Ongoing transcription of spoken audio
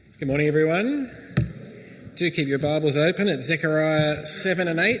Good morning, everyone. Do keep your Bibles open at Zechariah 7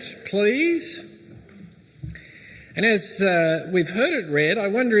 and 8, please. And as we've heard it read, I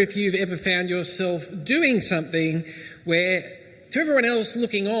wonder if you've ever found yourself doing something where, to everyone else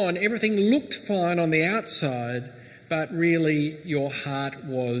looking on, everything looked fine on the outside, but really your heart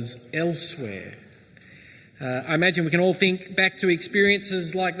was elsewhere. I imagine we can all think back to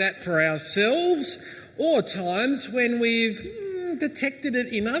experiences like that for ourselves, or times when we've detected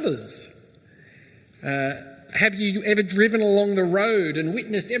it in others. Have you ever driven along the road and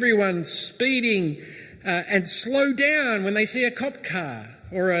witnessed everyone speeding and slow down when they see a cop car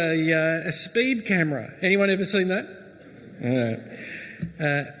or a speed camera? Anyone ever seen that?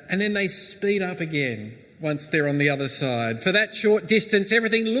 And then they speed up again once they're on the other side. For that short distance,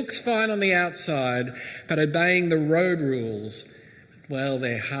 everything looks fine on the outside, but obeying the road rules, well,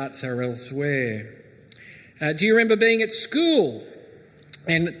 their hearts are elsewhere. Do you remember being at school?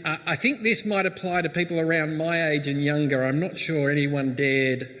 And I think this might apply to people around my age and younger. I'm not sure anyone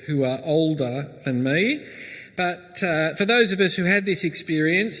dared who are older than me. But for those of us who had this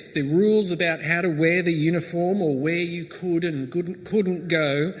experience, the rules about how to wear the uniform or where you could and couldn't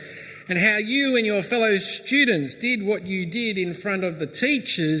go, and how you and your fellow students did what you did in front of the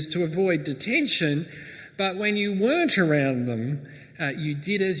teachers to avoid detention, but when you weren't around them, you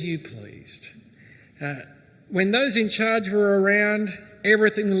did as you pleased. When those in charge were around,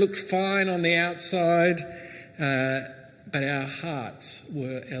 everything looked fine on the outside, but our hearts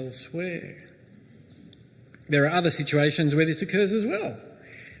were elsewhere. There are other situations where this occurs as well.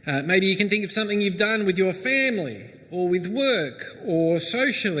 Maybe you can think of something you've done with your family or with work or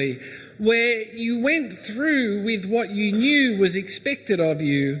socially, where you went through with what you knew was expected of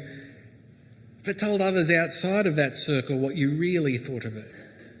you, but told others outside of that circle what you really thought of it.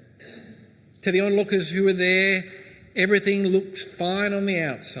 To the onlookers who were there, everything looked fine on the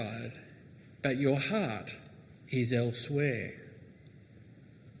outside, but your heart is elsewhere.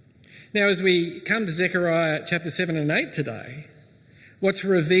 Now, as we come to Zechariah chapter 7 and 8 today, what's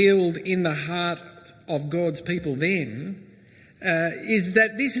revealed in the heart of God's people then is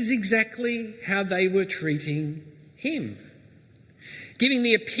that this is exactly how they were treating him. Giving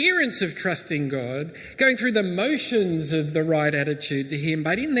the appearance of trusting God, going through the motions of the right attitude to him,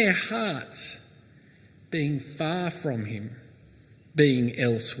 but in their hearts, being far from him, being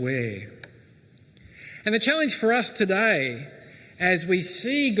elsewhere. And the challenge for us today, as we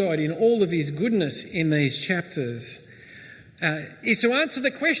see God in all of his goodness in these chapters, is to answer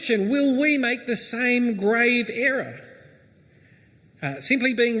the question, will we make the same grave error?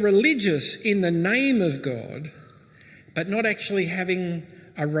 Simply being religious in the name of God, but not actually having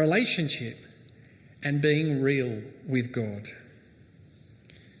a relationship and being real with God.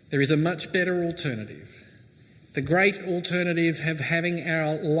 There is a much better alternative. The great alternative of having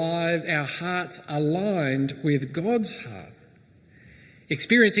our hearts aligned with God's heart,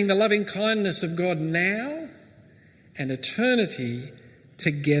 experiencing the loving kindness of God now and eternity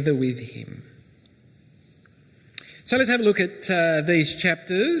together with him. So let's have a look at these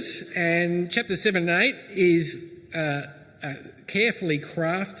chapters. And chapter 7 and 8 is a carefully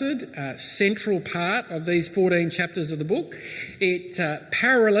crafted central part of these 14 chapters of the book. It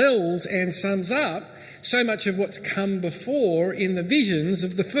parallels and sums up so much of what's come before in the visions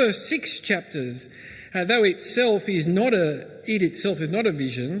of the first 6 chapters, though it itself is not a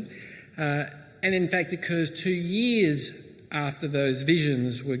vision, and in fact occurs 2 years after those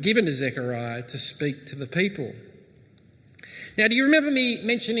visions were given to Zechariah to speak to the people. Now, do you remember me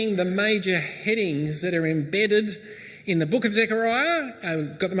mentioning the major headings that are embedded in the book of Zechariah?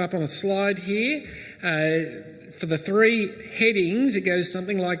 I've got them up on a slide here. For the 3 headings, it goes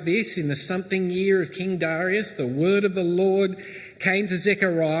something like this. In the something year of King Darius, the word of the Lord came to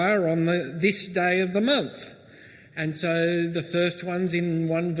Zechariah on this day of the month. And so the first one's in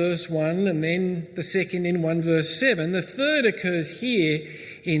 1 verse 1, and then the second in 1 verse 7. The third occurs here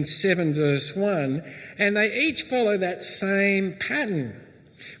in 7 verse 1, and they each follow that same pattern,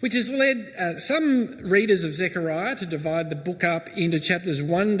 which has led some readers of Zechariah to divide the book up into chapters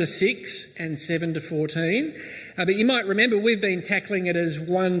 1 to 6 and 7 to 14. But you might remember we've been tackling it as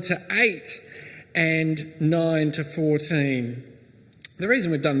 1 to 8 and 9 to 14. The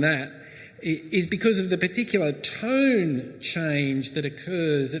reason we've done that is because of the particular tone change that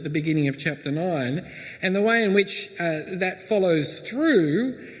occurs at the beginning of chapter 9 and the way in which that follows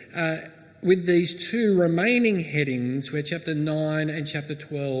through with these 2 remaining headings where chapter 9 and chapter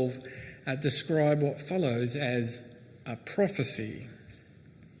 12 describe what follows as a prophecy.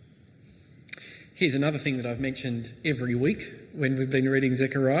 Here's another thing that I've mentioned every week when we've been reading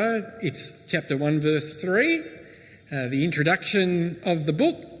Zechariah. It's chapter 1 verse 3, the introduction of the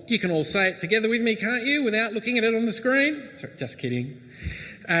book. You can all say it together with me, can't you, without looking at it on the screen? Sorry, just kidding.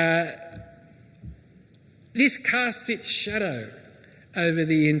 This casts its shadow over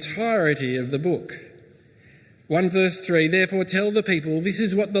the entirety of the book. 1 verse 3, therefore tell the people, this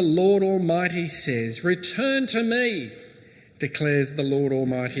is what the Lord Almighty says. Return to me, declares the Lord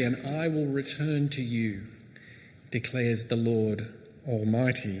Almighty, and I will return to you, declares the Lord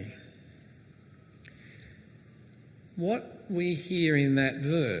Almighty. What we hear in that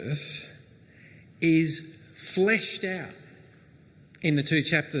verse is fleshed out in the two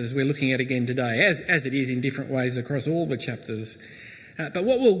chapters we're looking at again today, as it is in different ways across all the chapters. But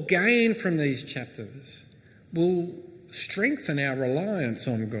what we'll gain from these chapters will strengthen our reliance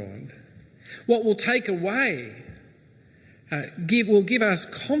on God. What we'll take away will give us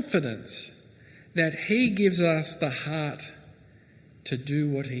confidence that he gives us the heart to do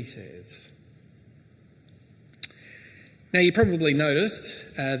what he says. Now, you probably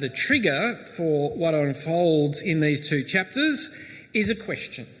noticed the trigger for what unfolds in these two chapters is a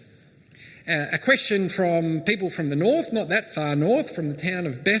question. A question from people from the north, not that far north, from the town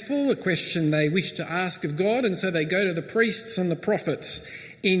of Bethel, a question they wish to ask of God, and so they go to the priests and the prophets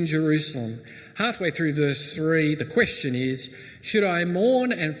in Jerusalem. Halfway through verse 3, the question is, should I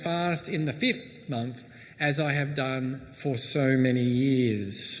mourn and fast in the 5th month as I have done for so many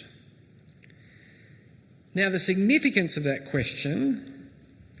years? Now, the significance of that question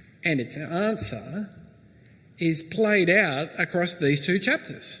and its answer is played out across these two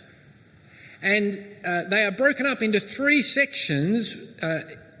chapters. And they are broken up into 3 sections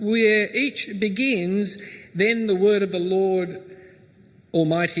where each begins, then the word of the Lord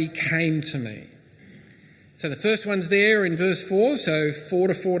Almighty came to me. So the first one's there in verse 4, so 4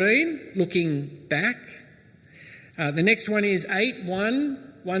 to 14, looking back. The next one is 8,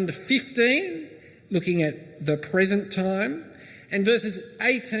 1 to 15, looking at the present time. And verses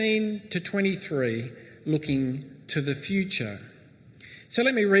 18 to 23, looking to the future. So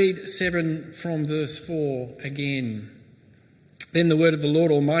let me read 7 from verse 4 again. Then the word of the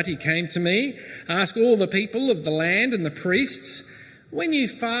Lord Almighty came to me. Ask all the people of the land and the priests, when you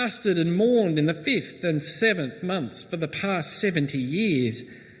fasted and mourned in the 5th and 7th months for the past 70 years,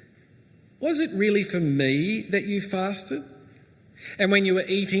 was it really for me that you fasted? And when you were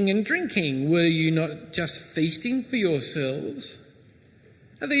eating and drinking, were you not just feasting for yourselves?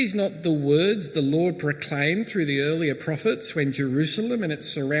 Are these not the words the Lord proclaimed through the earlier prophets when Jerusalem and its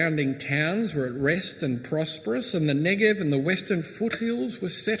surrounding towns were at rest and prosperous, and the Negev and the western foothills were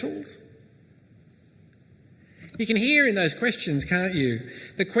settled? You can hear in those questions, can't you,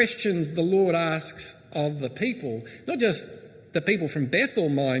 the questions the Lord asks of the people, not just the people from Bethel,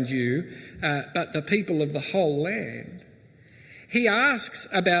 mind you, but the people of the whole land. He asks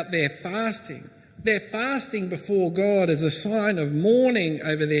about their fasting. They're fasting before God as a sign of mourning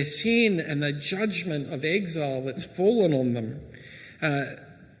over their sin and the judgment of exile that's fallen on them.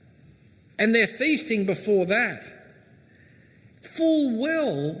 And they're feasting before that, full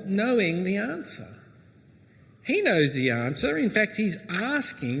well knowing the answer. He knows the answer. In fact, he's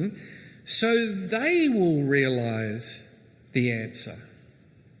asking so they will realise the answer.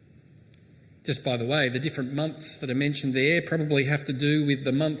 Just by the way, the different months that are mentioned there probably have to do with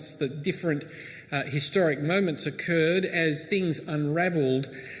the months that different historic moments occurred as things unravelled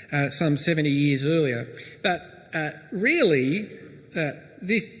some 70 years earlier. But really,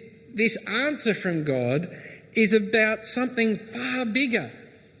 this answer from God is about something far bigger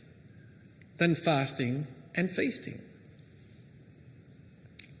than fasting and feasting.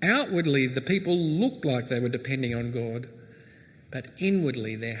 Outwardly, the people looked like they were depending on God, but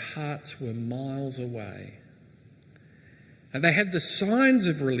inwardly their hearts were miles away. And they had the signs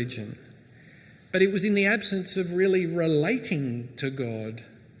of religion, but it was in the absence of really relating to God,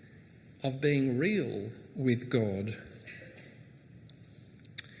 of being real with God.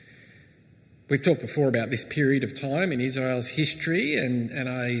 We've talked before about this period of time in Israel's history, and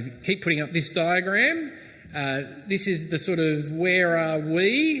I keep putting up this diagram. This is the sort of where are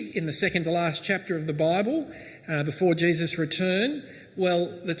we in the second to last chapter of the Bible before Jesus' return. Well,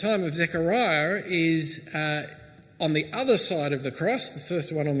 the time of Zechariah is on the other side of the cross, the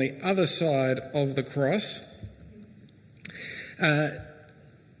first one on the other side of the cross,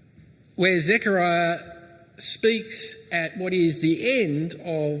 where Zechariah speaks at what is the end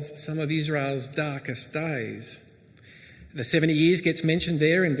of some of Israel's darkest days. The 70 years gets mentioned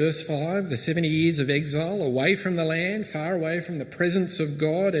there in verse 5, the 70 years of exile, away from the land, far away from the presence of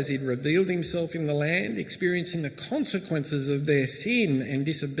God as he'd revealed himself in the land, experiencing the consequences of their sin and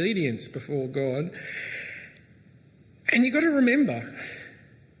disobedience before God. And you've got to remember,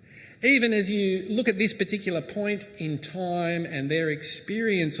 Even as you look at this particular point in time and their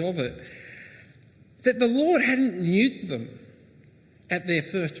experience of it, that the Lord hadn't nuked them at their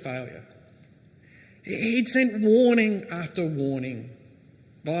first failure. He'd sent warning after warning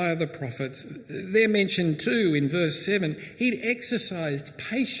via the prophets. They're mentioned too in verse 7. He'd exercised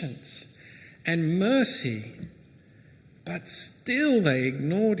patience and mercy, but still they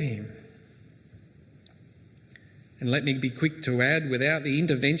ignored him. And let me be quick to add, without the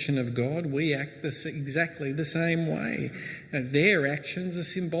intervention of God, we act exactly the same way. Their actions are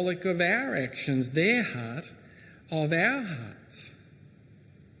symbolic of our actions, their heart of our hearts.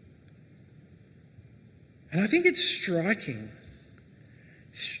 And I think it's striking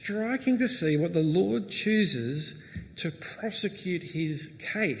to see what the Lord chooses to prosecute his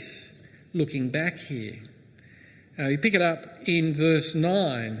case, looking back here. You pick it up in verse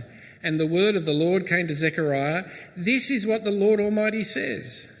 9. And the word of the Lord came to Zechariah. This is what the Lord Almighty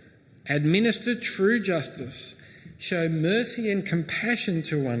says. Administer true justice. Show mercy and compassion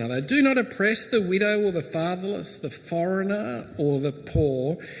to one another. Do not oppress the widow or the fatherless, the foreigner or the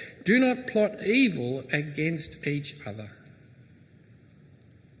poor. Do not plot evil against each other.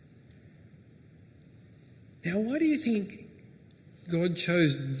 Now, why do you think God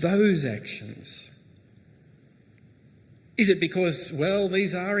chose those actions? Is it because, well,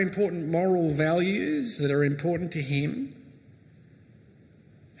 these are important moral values that are important to him?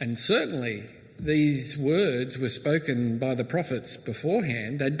 And certainly these words were spoken by the prophets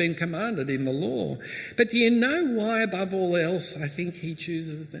beforehand. They'd been commanded in the law. But do you know why, above all else, I think he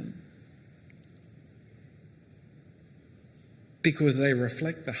chooses them? Because they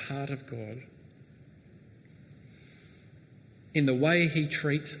reflect the heart of God in the way he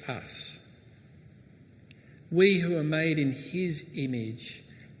treats us. We who are made in his image,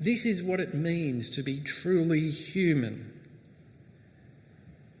 this is what it means to be truly human.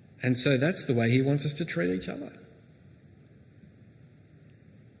 And so that's the way he wants us to treat each other.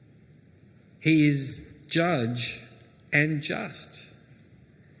 He is judge and just.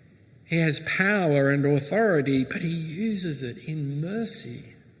 He has power and authority, but he uses it in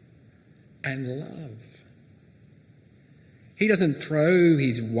mercy and love. He doesn't throw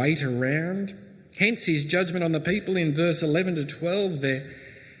his weight around. Hence his judgment on the people in verse 11 to 12.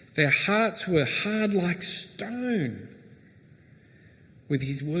 Their hearts were hard like stone, with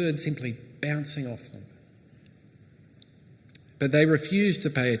his word simply bouncing off them. But they refused to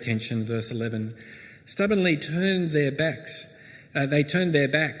pay attention, verse 11. Stubbornly turned their backs. They turned their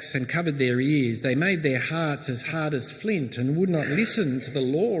backs and covered their ears. They made their hearts as hard as flint and would not listen to the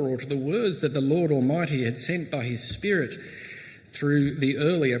law or to the words that the Lord Almighty had sent by his Spirit through the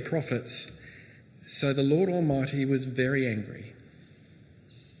earlier prophets. So the Lord Almighty was very angry.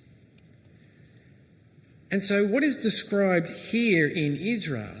 And so what is described here in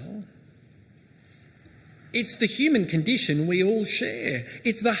Israel, it's the human condition we all share.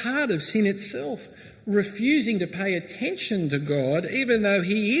 It's the heart of sin itself, refusing to pay attention to God, even though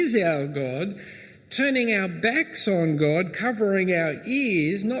he is our God, turning our backs on God, covering our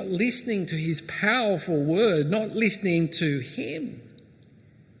ears, not listening to his powerful word, not listening to him.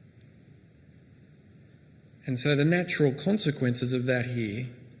 And so the natural consequences of that here,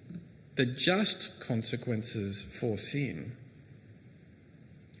 the just consequences for sin.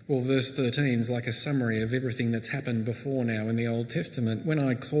 Well, verse 13 is like a summary of everything that's happened before now in the Old Testament. When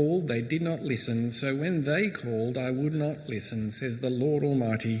I called, they did not listen. So when they called, I would not listen, says the Lord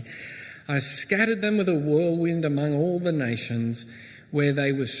Almighty. I scattered them with a whirlwind among all the nations where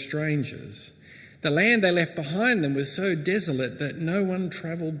they were strangers. The land they left behind them was so desolate that no one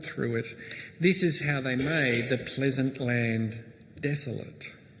travelled through it. This is how they made the pleasant land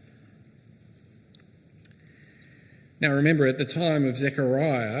desolate. Now remember, at the time of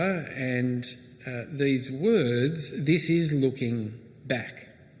Zechariah and these words, this is looking back.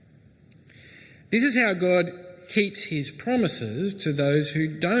 This is how God keeps his promises to those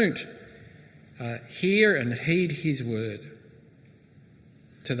who don't hear and heed his word,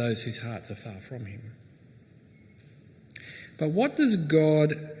 to those whose hearts are far from him. But what does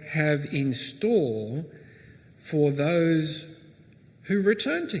God have in store for those who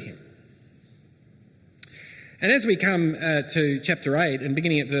return to him? And as we come to chapter 8 and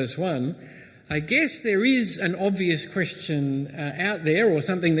beginning at verse 1, I guess there is an obvious question out there, or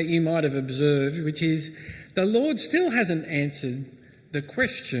something that you might have observed, which is the Lord still hasn't answered the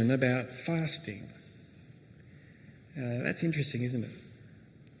question about fasting. That's interesting, isn't it?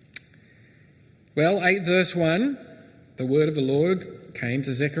 Well, 8 verse 1, the word of the Lord came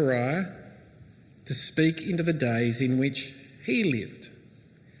to Zechariah to speak into the days in which he lived,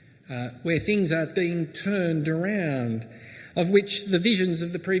 where things are being turned around. of which the visions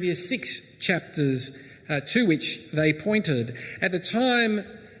of the previous 6 chapters to which they pointed, at the time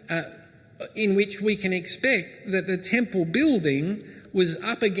in which we can expect that the temple building was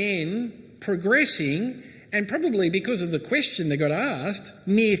up again, progressing, and probably because of the question they got asked,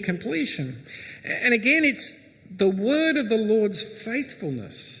 near completion. And again, it's the word of the Lord's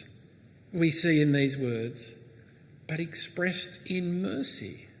faithfulness we see in these words, but expressed in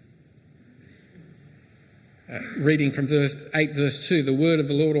mercy. Reading from verse 8, verse 2, the word of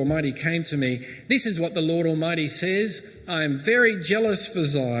the Lord Almighty came to me. This is what the Lord Almighty says, I am very jealous for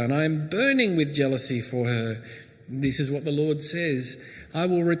Zion. I am burning with jealousy for her. This is what the Lord says, I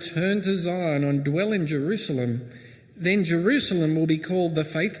will return to Zion and dwell in Jerusalem. Then Jerusalem will be called the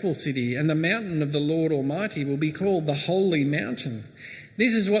faithful city, and the mountain of the Lord Almighty will be called the holy mountain.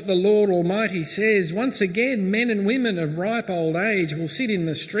 This is what the Lord Almighty says. Once again, men and women of ripe old age will sit in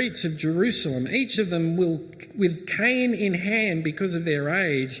the streets of Jerusalem, each of them will with cane in hand because of their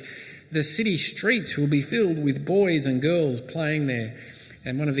age. The city streets will be filled with boys and girls playing there.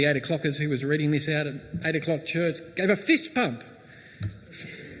 And one of the 8 o'clockers who was reading this out at 8 o'clock church gave a fist pump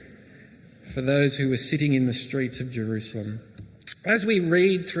for those who were sitting in the streets of Jerusalem. As we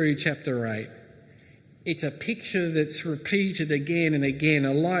read through chapter 8, it's a picture that's repeated again and again.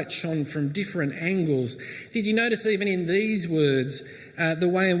 A light shone from different angles. Did you notice even in these words the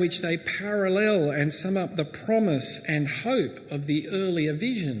way in which they parallel and sum up the promise and hope of the earlier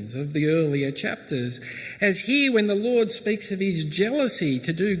visions, of the earlier chapters? As here, when the Lord speaks of his jealousy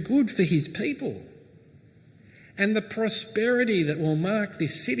to do good for his people and the prosperity that will mark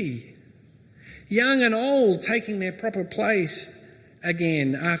this city, young and old taking their proper place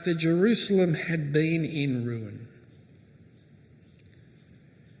again after Jerusalem had been in ruin.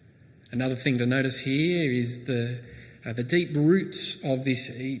 Another thing to notice here is the deep roots of this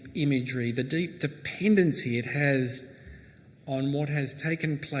imagery, the deep dependency it has on what has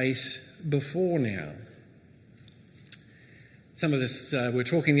taken place before now. Some of us were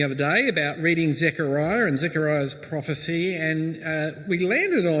talking the other day about reading Zechariah and Zechariah's prophecy, and we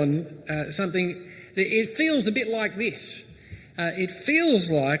landed on something. It feels a bit like this. It feels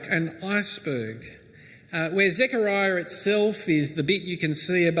like an iceberg, where Zechariah itself is the bit you can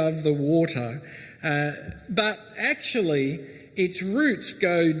see above the water, but actually its roots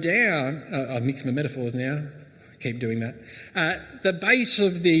go down. I've mixed my metaphors now. I keep doing that. The base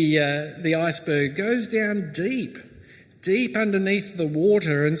of the iceberg goes down deep underneath the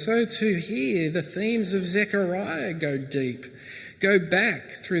water, and so too here the themes of Zechariah go deep. Go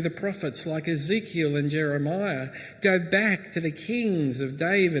back through the prophets like Ezekiel and Jeremiah. Go back to the kings of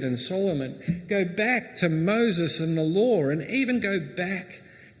David and Solomon. Go back to Moses and the law, and even go back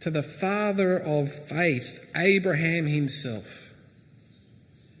to the father of faith, Abraham himself.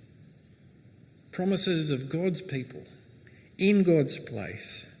 Promises of God's people, in God's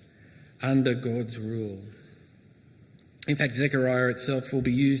place, under God's rule. In fact, Zechariah itself will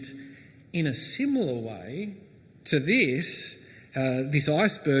be used in a similar way to this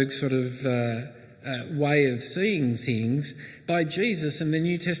iceberg sort of way of seeing things by Jesus and the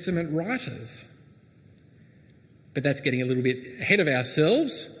New Testament writers. But that's getting a little bit ahead of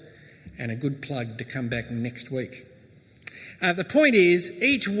ourselves, and a good plug to come back next week. The point is,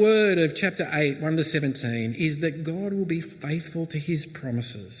 each word of chapter 8, 1 to 17, is that God will be faithful to his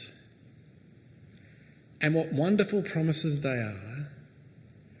promises. And what wonderful promises they are.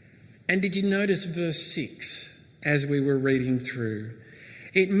 And did you notice verse 6? As we were reading through,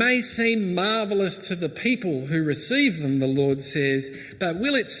 it may seem marvellous to the people who receive them, the Lord says, but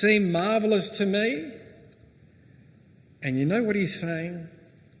will it seem marvellous to me? And you know what he's saying?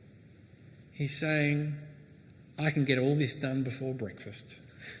 He's saying, I can get all this done before breakfast.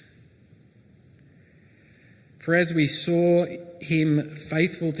 For as we saw him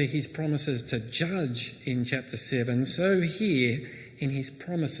faithful to his promises to judge in chapter 7, so here in his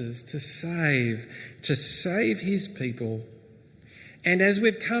promises to save his people. And as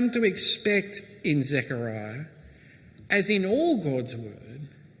we've come to expect in Zechariah, as in all God's word,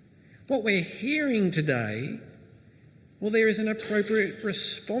 what we're hearing today, well, there is an appropriate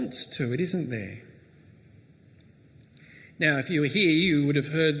response to it, isn't there? Now, if you were here, you would have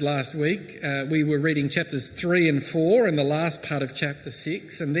heard last week we were reading chapters 3 and 4 and the last part of chapter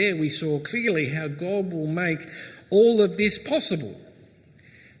 6, and there we saw clearly how God will make all of this possible.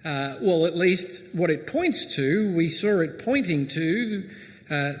 Well, at least what it points to, we saw it pointing to,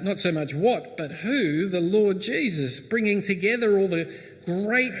 not so much what, but who, the Lord Jesus, bringing together all the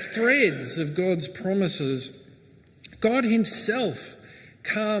great threads of God's promises. God himself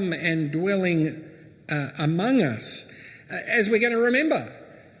come and dwelling among us, as we're going to remember.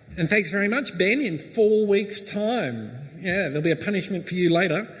 And thanks very much, Ben, in 4 weeks' time, Yeah, there'll be a punishment for you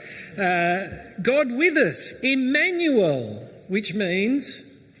later. God with us, Emmanuel, which means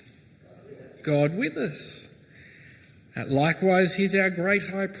God with us. Likewise, he's our great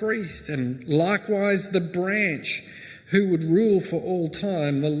high priest, and likewise the branch who would rule for all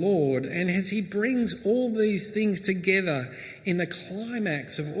time, the Lord. And as he brings all these things together in the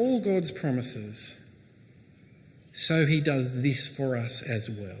climax of all God's promises, so he does this for us as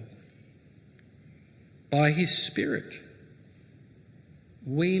well. By his Spirit,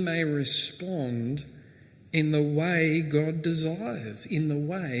 we may respond in the way God desires, in the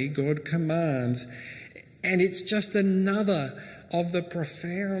way God commands. And it's just another of the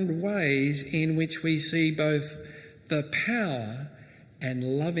profound ways in which we see both the power and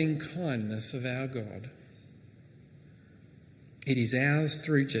loving kindness of our God. It is ours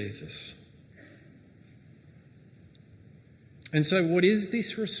through Jesus. And so what is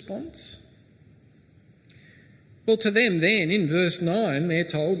this response? Well, to them then, in verse 9, they're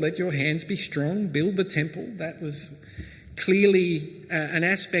told, let your hands be strong, build the temple. That was clearly an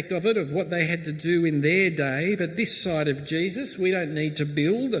aspect of it, of what they had to do in their day. But this side of Jesus, we don't need to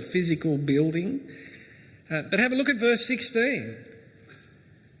build a physical building. But have a look at verse 16.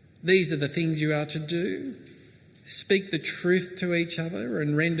 These are the things you are to do. Speak the truth to each other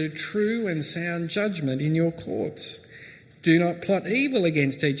and render true and sound judgment in your courts. Do not plot evil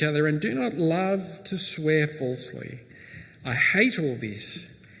against each other and do not love to swear falsely. I hate all this,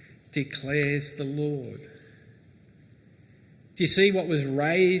 declares the Lord. Do you see what was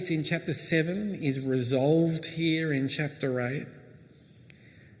raised in chapter 7 is resolved here in chapter 8?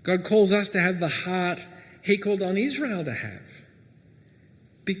 God calls us to have the heart he called on Israel to have,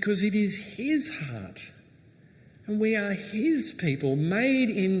 because it is his heart. And we are his people, made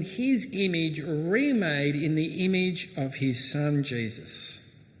in his image, remade in the image of his Son, Jesus.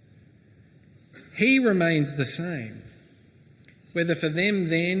 He remains the same, whether for them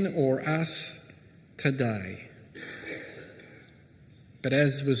then or us today. But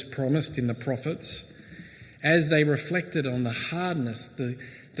as was promised in the prophets, as they reflected on the hardness,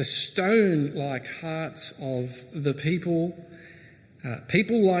 the stone-like hearts of the people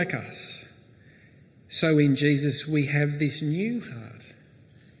like us, so in Jesus we have this new heart,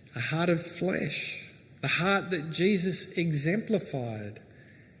 a heart of flesh, the heart that Jesus exemplified,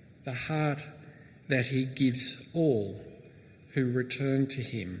 the heart that he gives all who return to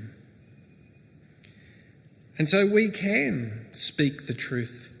him. And so we can speak the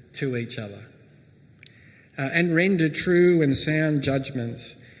truth to each other and render true and sound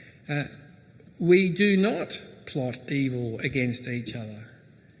judgments. We do not plot evil against each other,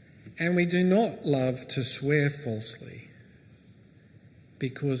 and we do not love to swear falsely,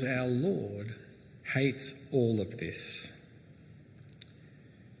 because our Lord hates all of this.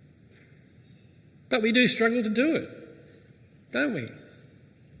 But we do struggle to do it, don't we?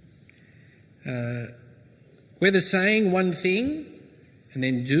 Whether saying one thing and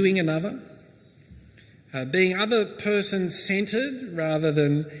then doing another, being other person-centred rather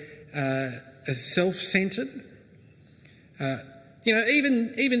than self-centred.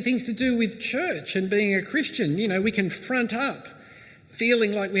 Even things to do with church and being a Christian, we can front up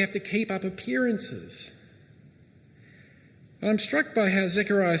feeling like we have to keep up appearances. But I'm struck by how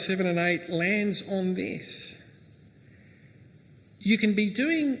Zechariah 7 and 8 lands on this. You can be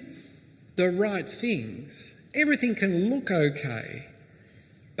doing the right things. Everything can look okay,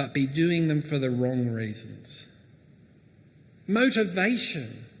 but be doing them for the wrong reasons.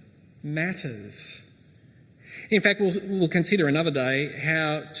 Motivation matters. In fact, we'll consider another day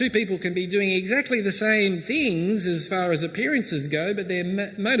how two people can be doing exactly the same things as far as appearances go, but their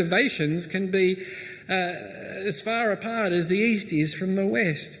motivations can be as far apart as the east is from the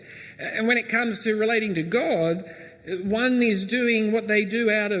west. And when it comes to relating to God, one is doing what they do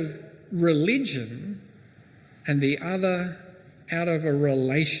out of religion and the other out of a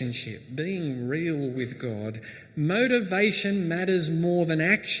relationship, being real with God. Motivation matters more than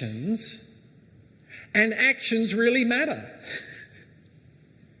actions, and actions really matter.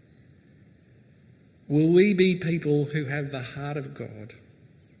 Will we be people who have the heart of God,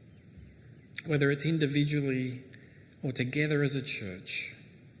 whether it's individually or together as a church?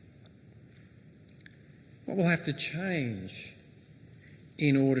 What will have to change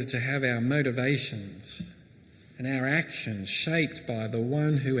in order to have our motivations and our actions shaped by the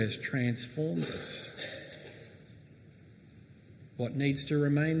one who has transformed us? What needs to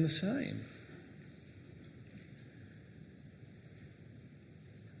remain the same?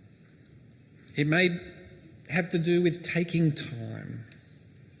 It may have to do with taking time.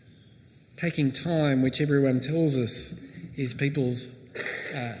 Taking time, which everyone tells us is people's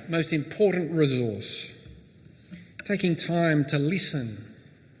most important resource. taking time to listen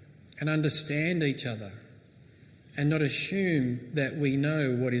and understand each other and not assume that we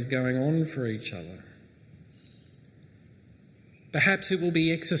know what is going on for each other. Perhaps it will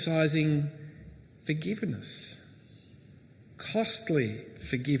be exercising forgiveness, costly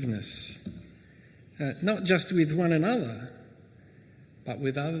forgiveness, not just with one another, but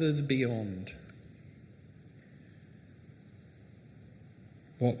with others beyond.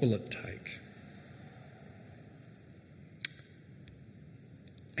 What will it take?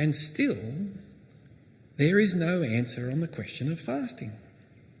 And still, there is no answer on the question of fasting.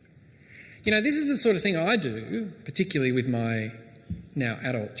 You know, this is the sort of thing I do, particularly with my now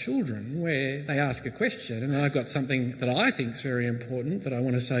adult children, where they ask a question and I've got something that I think is very important that I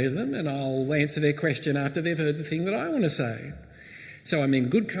want to say to them, and I'll answer their question after they've heard the thing that I want to say. So I'm in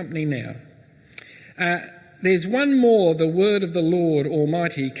good company now. There's one more, the word of the Lord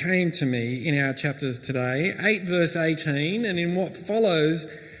Almighty came to me in our chapters today, 8 verse 18, and in what follows,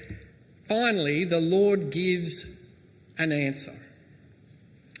 finally, the Lord gives an answer.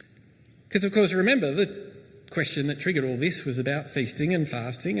 Because, of course, remember, the question that triggered all this was about feasting and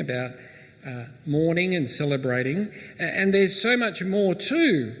fasting, about mourning and celebrating, and there's so much more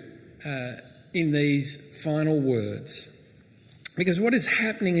too in these final words. Because what is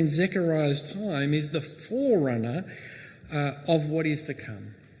happening in Zechariah's time is the forerunner of what is to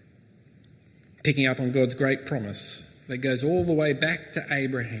come. Picking up on God's great promise that goes all the way back to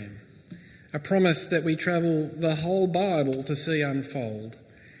Abraham. A promise that we travel the whole Bible to see unfold.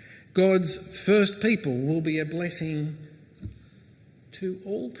 God's first people will be a blessing to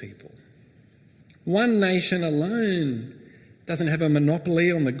all people. One nation alone doesn't have a monopoly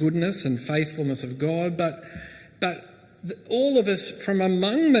on the goodness and faithfulness of God, but all of us from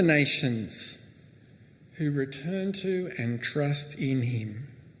among the nations who return to and trust in him.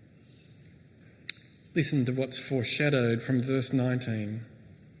 Listen to what's foreshadowed from verse 19.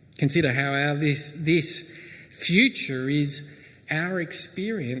 Consider how this future is our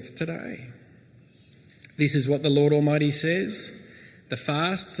experience today. This is what the Lord Almighty says. The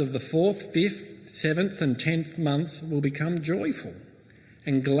fasts of the 4th, 5th, 7th and 10th months will become joyful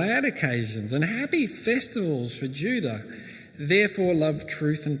and glad occasions and happy festivals for Judah. Therefore love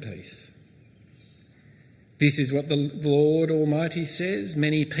truth and peace. This is what the Lord Almighty says.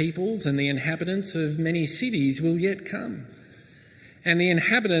 Many peoples and the inhabitants of many cities will yet come. And the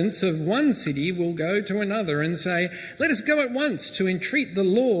inhabitants of one city will go to another and say, let us go at once to entreat the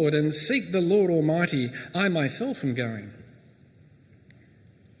Lord and seek the Lord Almighty. I myself am going.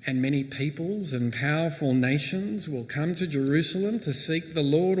 And many peoples and powerful nations will come to Jerusalem to seek the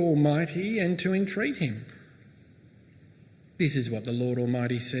Lord Almighty and to entreat him. This is what the Lord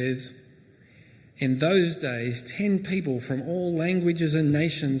Almighty says. In those days, 10 people from all languages and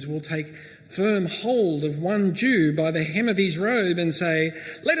nations will take firm hold of one Jew by the hem of his robe and say,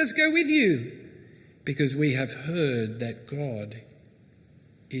 let us go with you, because we have heard that God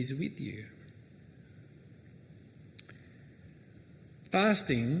is with you.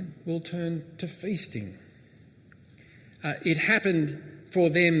 Fasting will turn to feasting. It happened for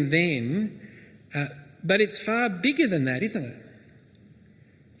them then, but it's far bigger than that, isn't it?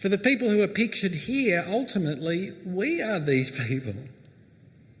 For the people who are pictured here, ultimately, we are these people.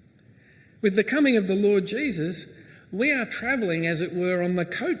 With the coming of the Lord Jesus, we are travelling, as it were, on the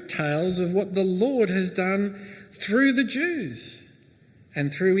coattails of what the Lord has done through the Jews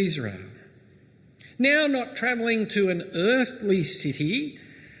and through Israel. Now not travelling to an earthly city,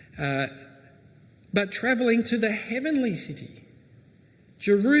 but travelling to the heavenly city,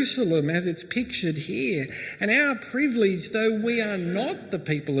 Jerusalem as it's pictured here. And our privilege, though we are not the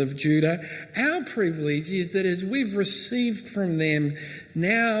people of Judah, our privilege is that as we've received from them,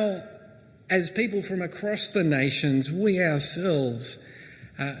 now as people from across the nations, we ourselves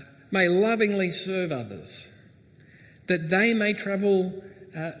may lovingly serve others, that they may travel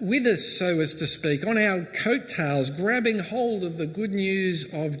with us, so as to speak, on our coattails, grabbing hold of the good news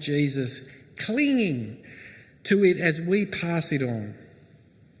of Jesus, clinging to it as we pass it on.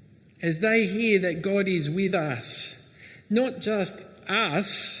 As they hear that God is with us, not just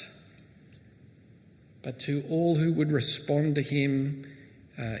us, but to all who would respond to him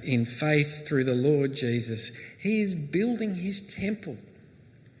in faith through the Lord Jesus. He is building his temple,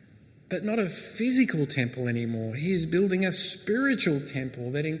 but not a physical temple anymore. He is building a spiritual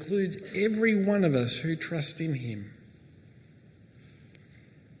temple that includes every one of us who trust in him.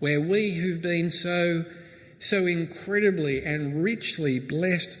 Where we who've been so incredibly and richly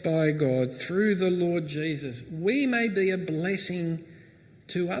blessed by God through the Lord Jesus, we may be a blessing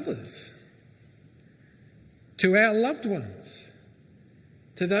to others, to our loved ones,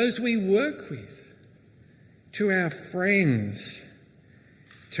 to those we work with, to our friends,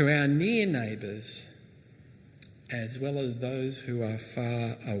 to our near neighbours, as well as those who are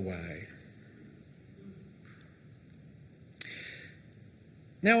far away.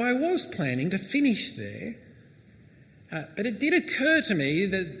 Now, I was planning to finish there, but it did occur to me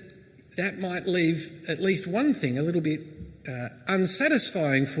that might leave at least one thing a little bit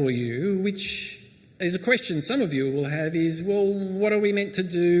unsatisfying for you, which is a question some of you will have is, well, what are we meant to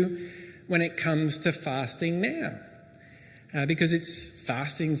do when it comes to fasting now? Because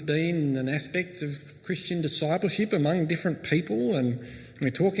fasting's been an aspect of Christian discipleship among different people, and we're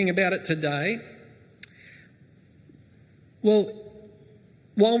talking about it today. Well,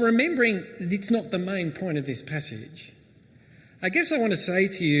 while remembering that it's not the main point of this passage, I guess I want to say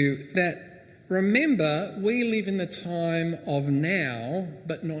to you that remember, we live in the time of now,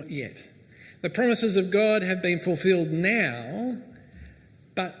 but not yet. The promises of God have been fulfilled now,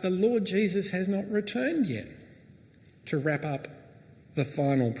 but the Lord Jesus has not returned yet to wrap up the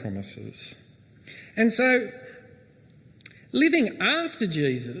final promises. And so, living after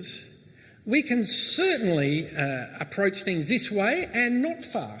Jesus, we can certainly approach things this way and not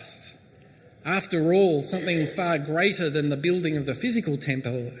fast. After all, something far greater than the building of the physical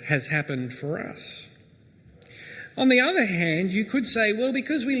temple has happened for us. On the other hand, you could say, well,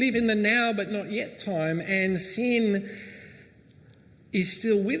 because we live in the now but not yet time and sin is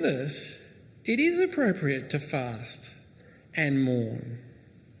still with us, it is appropriate to fast and mourn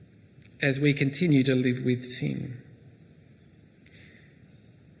as we continue to live with sin.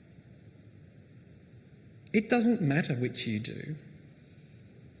 It doesn't matter which you do,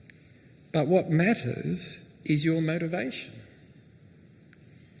 but what matters is your motivation.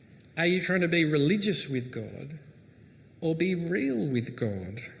 Are you trying to be religious with God or be real with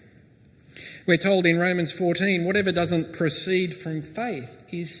God? We're told in Romans 14, whatever doesn't proceed from faith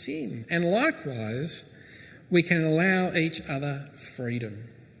is sin. And likewise, we can allow each other freedom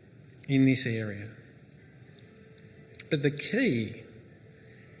in this area. But the key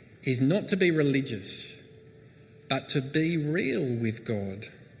is not to be religious, but to be real with God.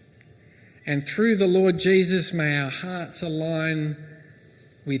 And through the Lord Jesus, may our hearts align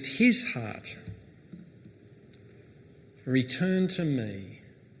with his heart. Return to me,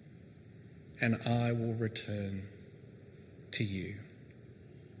 and I will return to you.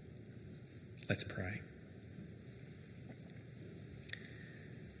 Let's pray.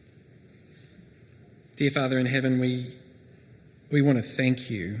 Dear Father in heaven, we want to thank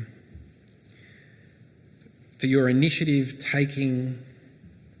you for your initiative taking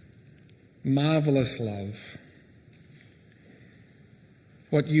marvellous love.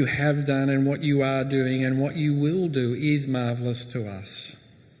 What you have done and what you are doing and what you will do is marvellous to us,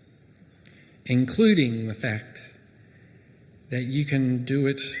 including the fact that you can do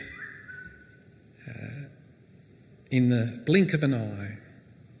it in the blink of an eye,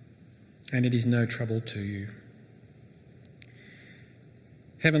 and it is no trouble to you.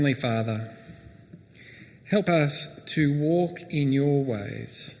 Heavenly Father, help us to walk in your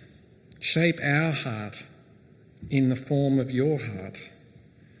ways. Shape our heart in the form of your heart.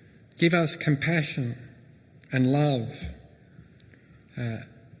 Give us compassion and love,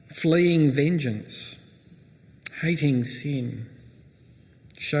 fleeing vengeance, hating sin,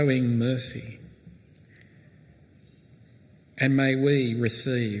 showing mercy. And may we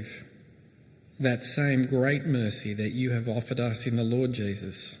receive that same great mercy that you have offered us in the Lord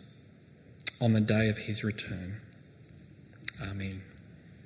Jesus on the day of his return. Amen.